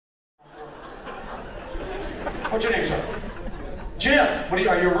What's your name, sir? Jim. Are you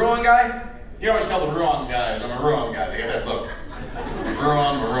a Ruan guy? You always tell the Ruan guys, I'm a Ruan guy. They get that look.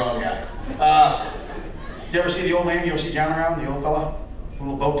 Ruan guy. You ever see the old man? You ever see John around, the old fella? A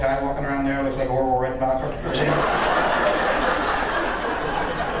little bow tie walking around there, looks like Orville Redenbacher. Ever seen him?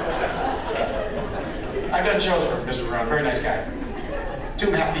 I've done shows for Mr. Ruan, very nice guy.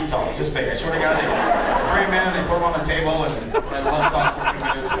 2.5 feet tall, he's this big. I swear to God, they bring him in and they put him on the table and let him talk for a few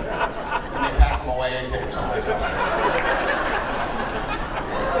minutes and they pack him away and take him someplace else.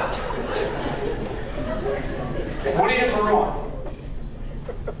 What do you do for Ruan?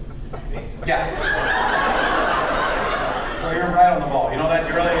 Yeah. Well, you're right on the ball. You know that?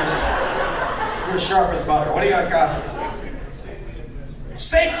 You're sharp as butter. What do you got?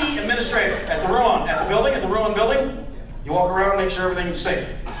 Safety administrator at the Ruan building. You walk around, make sure everything's safe.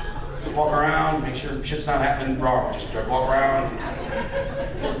 Just walk around, make sure shit's not happening wrong. Just walk around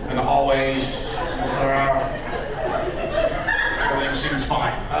in the hallways, just walk around. Everything seems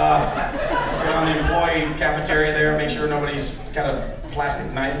fine. Get on the employee cafeteria there, make sure nobody's got a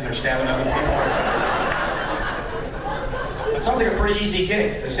plastic knife and they're stabbing other people. It sounds like a pretty easy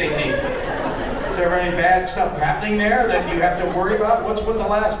gig, the safety. Is there any bad stuff happening there that you have to worry about? What's the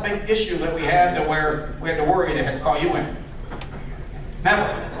last big issue that we had to where we had to worry they had to call you in? Never.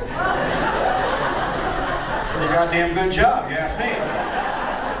 Pretty goddamn good job, you ask me.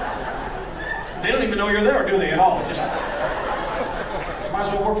 They don't even know you're there, do they, at all? Just might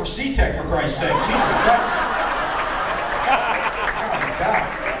as well work for C-Tech, for Christ's sake. Jesus Christ. Oh my God.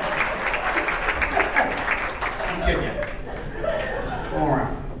 I'm kidding you. Go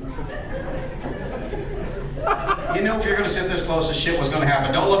around. You knew if you're going to sit this close, this shit was going to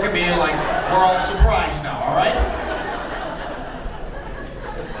happen. Don't look at me like we're all surprised now, all right?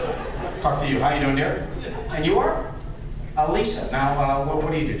 Talk to you. How you doing, dear? And you are? Lisa. Now,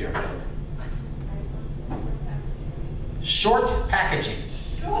 what do you do, dear? Short packaging.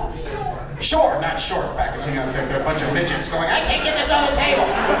 Short, not short packaging. A bunch of midgets going, I can't get this on the table.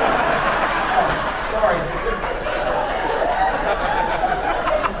 Oh, sorry.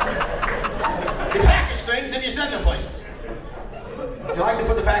 You package things and you send them places. You like to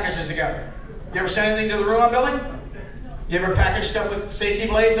put the packages together. You ever send anything to the Ruan building? You ever package stuff with safety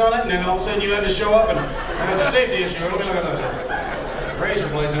blades on it and then all of a sudden you had to show up and there's a safety issue. Look at those. Razor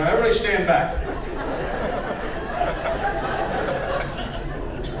blades. Everybody stand back.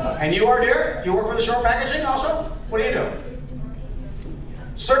 And you are, dear? You work for the short packaging also? What do you do?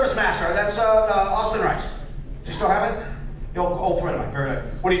 Service master. That's the Austin Rice. Do you still have it? The old friend of mine. Very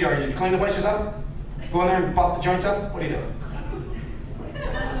good. What do you do? You clean the places up? Go in there and pop the joints up? What do you do?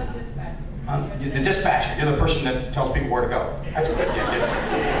 The dispatcher. You're the person that tells people where to go. That's good.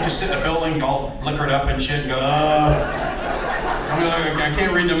 Yeah. Just sit in a building all liquored up and shit and go, I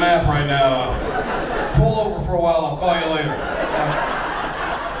can't read the map right now. Pull over for a while. I'll call you later.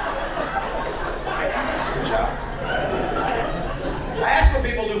 I ask what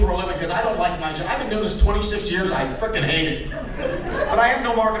people do for a living because I don't like my job. I've been doing this 26 years. I freaking hate it. But I have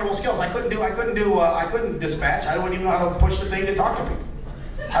no marketable skills. I couldn't dispatch. I wouldn't even know how to push the thing to talk to people.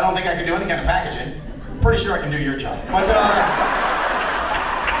 I don't think I could do any kind of packaging. Pretty sure I can do your job. But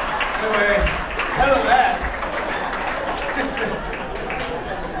anyway, other than that,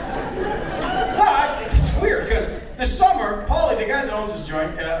 well, it's weird because this summer, Paulie, the guy that owns this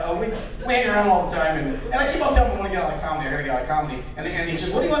joint, we hang around all the time, and I keep on telling him I want to get out of comedy. I got to get out of comedy, and he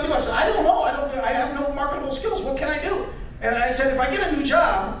says, "What do you want to do?" I said, "I don't know. I have no marketable skills. What can I do?" And I said, "If I get a new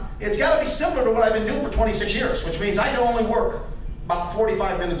job, it's got to be similar to what I've been doing for 26 years, which means I can only work about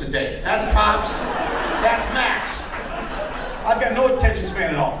 45 minutes a day. That's tops. That's max. I've got no attention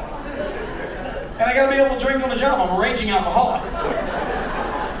span at all. And I got to be able to drink on the job. I'm a raging alcoholic.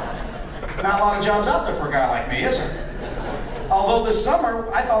 Not a lot of jobs out there for a guy like me, is there? Although this summer,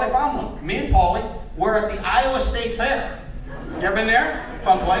 I thought I found one. Me and Paulie were at the Iowa State Fair. You ever been there?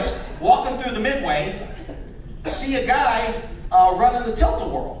 Fun place. Walking through the Midway, see a guy running the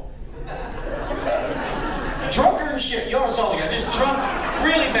tilt-a-whirl. Drunker and shit. You ought to saw the guy. Just drunk,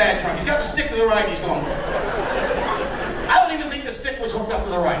 really bad drunk. He's got the stick to the right. He's going. I don't even think the stick was hooked up to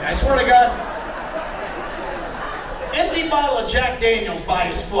the right. I swear to God. Empty bottle of Jack Daniels by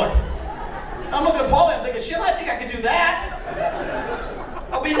his foot. I'm looking at Paulie. I'm thinking, shit, I think I could do that.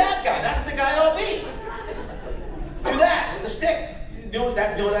 I'll be that guy. That's the guy I'll be. Do that with the stick. You know what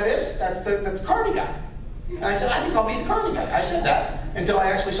that is? That's the carny guy. And I said, I think I'll be the carny guy. I said that until I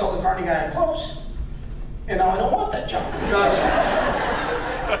actually saw the carny guy up close. And now I don't want that job because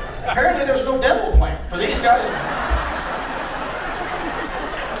apparently there's no dental plan for these guys.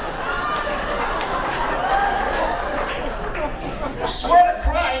 Swear to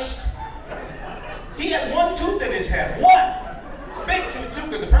Christ, he had one tooth that his head. One. Big tooth, too,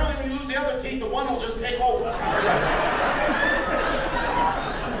 because apparently when you lose the other teeth, the one will just take over. Or something.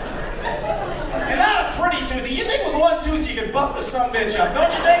 And not a pretty tooth. You think with one tooth you could buff the sumbitch up,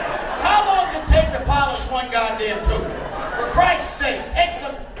 don't you think? How long does it take to polish one goddamn tooth? For Christ's sake, take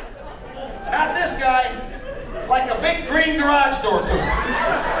some... Not this guy, like a big green garage door tooth.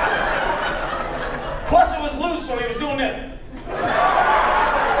 Plus it was loose, so he was doing this.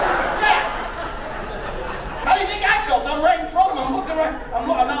 Yeah. How do you think I felt? I'm right in front of him. I'm looking right. I'm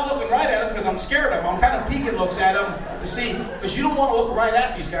not looking right at him because I'm scared of him. I'm kind of peeking looks at him to see, because you don't want to look right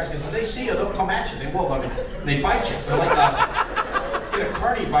at these guys, because if they see you, they'll come at you. They will. I mean, they bite you. They're like get a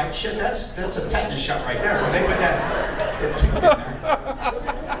carny bite. Shit, that's a tetanus shot right there. They put that tooth in there.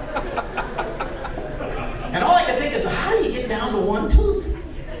 And all I can think is, how do you get down to one tooth?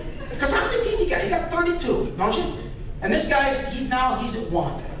 Because how many teeth you got? You got 32, don't you? And this guy's, he's at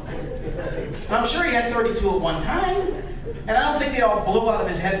 1. And I'm sure he had 32 at one time. And I don't think they all blew out of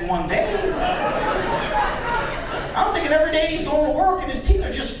his head in one day. I'm thinking every day he's going to work and his teeth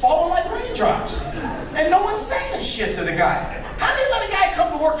are just falling like raindrops. And no one's saying shit to the guy. How do you let a guy come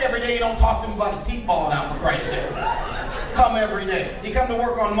to work every day and don't talk to him about his teeth falling out, for Christ's sake? Come every day. He come to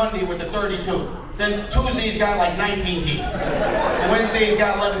work on Monday with the 32. Then Tuesday he's got like 19 teeth. And Wednesday he's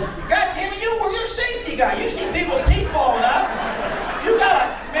got 11. God damn it, you're a safety guy. You see people's teeth falling out. You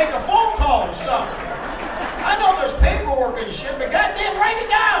gotta make a phone call or something. I know there's paperwork and shit, but goddamn, write it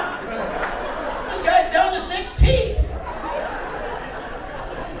down. This guy's down to 6 teeth.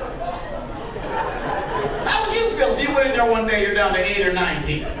 How would you feel if you went in there one day, you're down to 8 or 9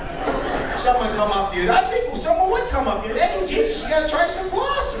 teeth? Someone come up to you. I think someone would come up to you. Hey, Jesus, you gotta try some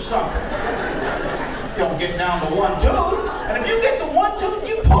floss or something. Don't get down to one tooth. And if you get to one tooth,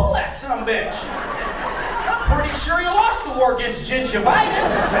 you pull that sumbitch. I'm pretty sure you lost the war against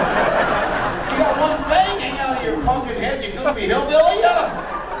gingivitis. You got one fang hanging out of your pumpkin head, you goofy hillbilly. You gotta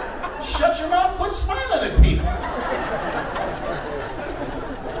shut your mouth, quit smiling at people.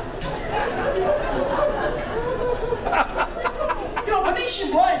 You know,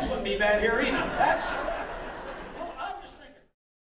 Venetian blinds wouldn't be bad here either. That's...